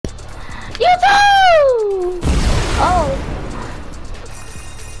You too! Oh.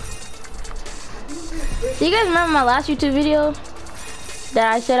 Do you guys remember my last YouTube video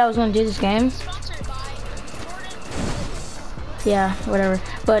that I said I was gonna do this game? Sponsored by Fortnite. Yeah, whatever.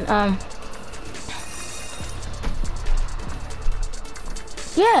 But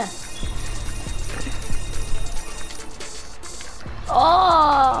yeah.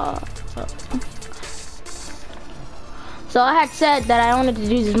 Oh. So I had said that I wanted to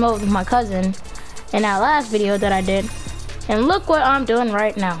do this mode with my cousin in that last video that I did. And look what I'm doing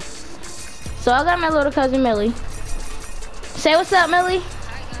right now. So I got my little cousin Millie. Say what's up, Millie.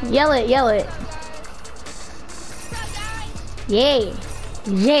 Yell it, yell it. Yay.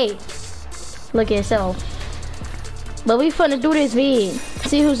 Yay. Look at yourself. But we finna do this vid.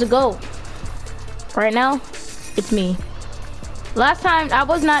 See who's the GOAT. Right now, it's me. Last time I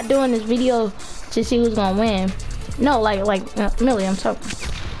was not doing this video to see who's gonna win. No, like Millie, I'm sorry.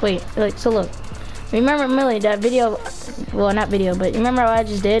 Wait, like, so look. Remember Millie, that video, well, not video, but remember what I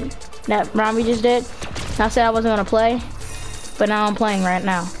just did? That round we just did? I said I wasn't gonna play, but now I'm playing right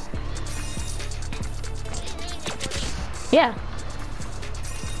now. Yeah.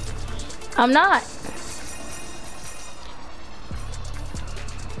 I'm not.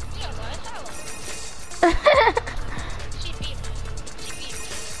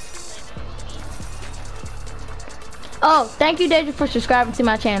 Oh, thank you, Deja, for subscribing to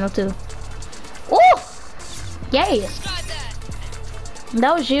my channel too. Ooh! Yay!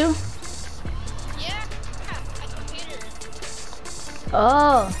 That was you? Yeah, my computer.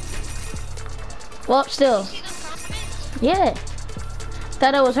 Oh. Well, still. See those comments? Yeah.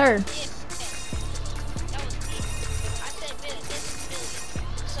 Thought it was her. Yeah. That was me. I said, Billy, this is Billy.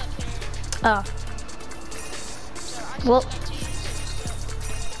 What's up, Karen? Oh. So I Well- subscribed to you,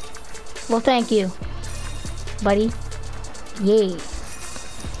 so Well, thank you, buddy. Yay. Karen,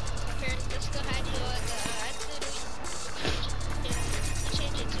 let's go ahead and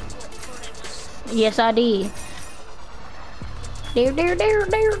change it to Fortnite Monster. Yes, I did. There.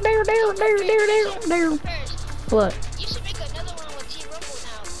 Paris, What? you should make another one with Team Rumble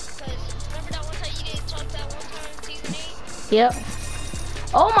now. Because remember that one time you didn't talk that one time in Season 8? Yep.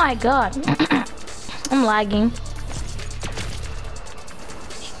 Oh my god. I'm lagging.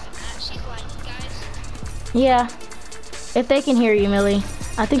 She's lagging, guys. Yeah. If they can hear you, Millie,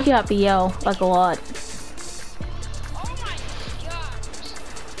 I think you have to yell like a lot. Oh my god.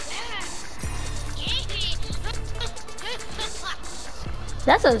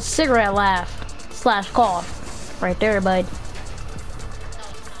 That's a cigarette laugh slash cough right there, bud.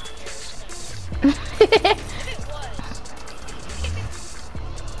 If it was.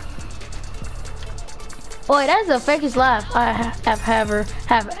 Boy, that's the fakest laugh I have ever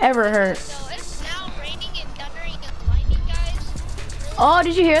heard. So it's now raining and thundering and lightning, guys. Really? Oh,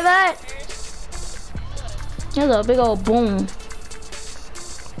 did you hear that? Look, There's a big old boom. come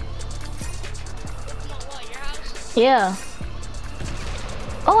on, what, your house? Yeah.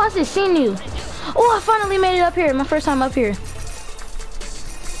 Oh, I just seen you. Oh, I finally made it up here. My first time up here. Wait,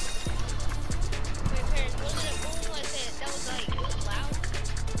 Paris, was it a boom? That was like, it was loud?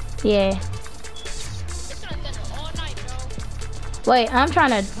 Yeah. It's gonna thunder all night, bro. Wait, I'm trying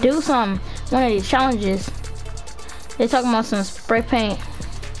to do one of these challenges. They talking about some spray paint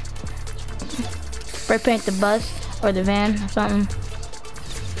the bus or the van or something.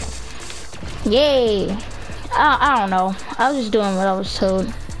 Yay! I don't know. I was just doing what I was told.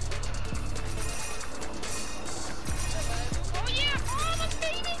 Oh yeah, oh, let's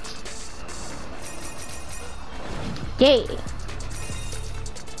paint it. Yay!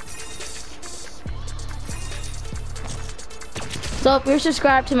 So if you're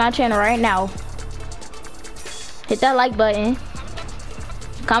subscribed to my channel right now, hit that like button.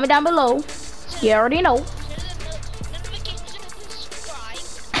 Comment down below. You already know. Notifications and subscribe.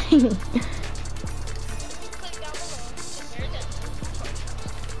 Click down below. And there's it.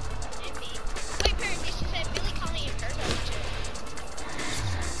 And me. Wait, Perry, did she say Billy, Conley, and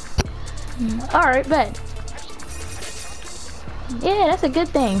Perry? Alright, bet. Yeah, that's a good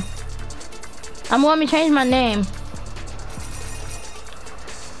thing. I'm going to change my name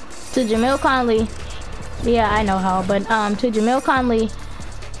to Jameel Conley. Yeah, I know how, but to Jameel Conley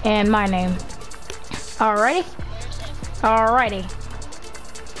and my name. Alrighty? Alrighty.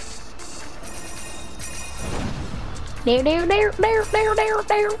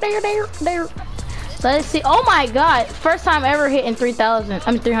 There. Let's see. Oh my god. First time ever hitting 3,000.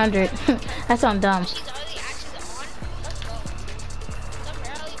 I'm 300. That sounds dumb. She's already actually on. Let's go. I'm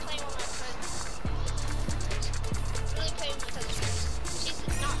barely playing with my friends. Really playing with my friends. She's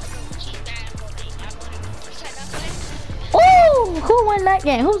not a girl. She's bad at Fortnite. I want to go first. Ooh, who won that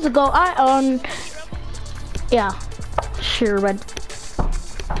second. Who's the GOAT? Yeah, sure, bud.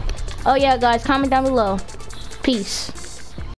 Oh yeah, guys, comment down below. Peace.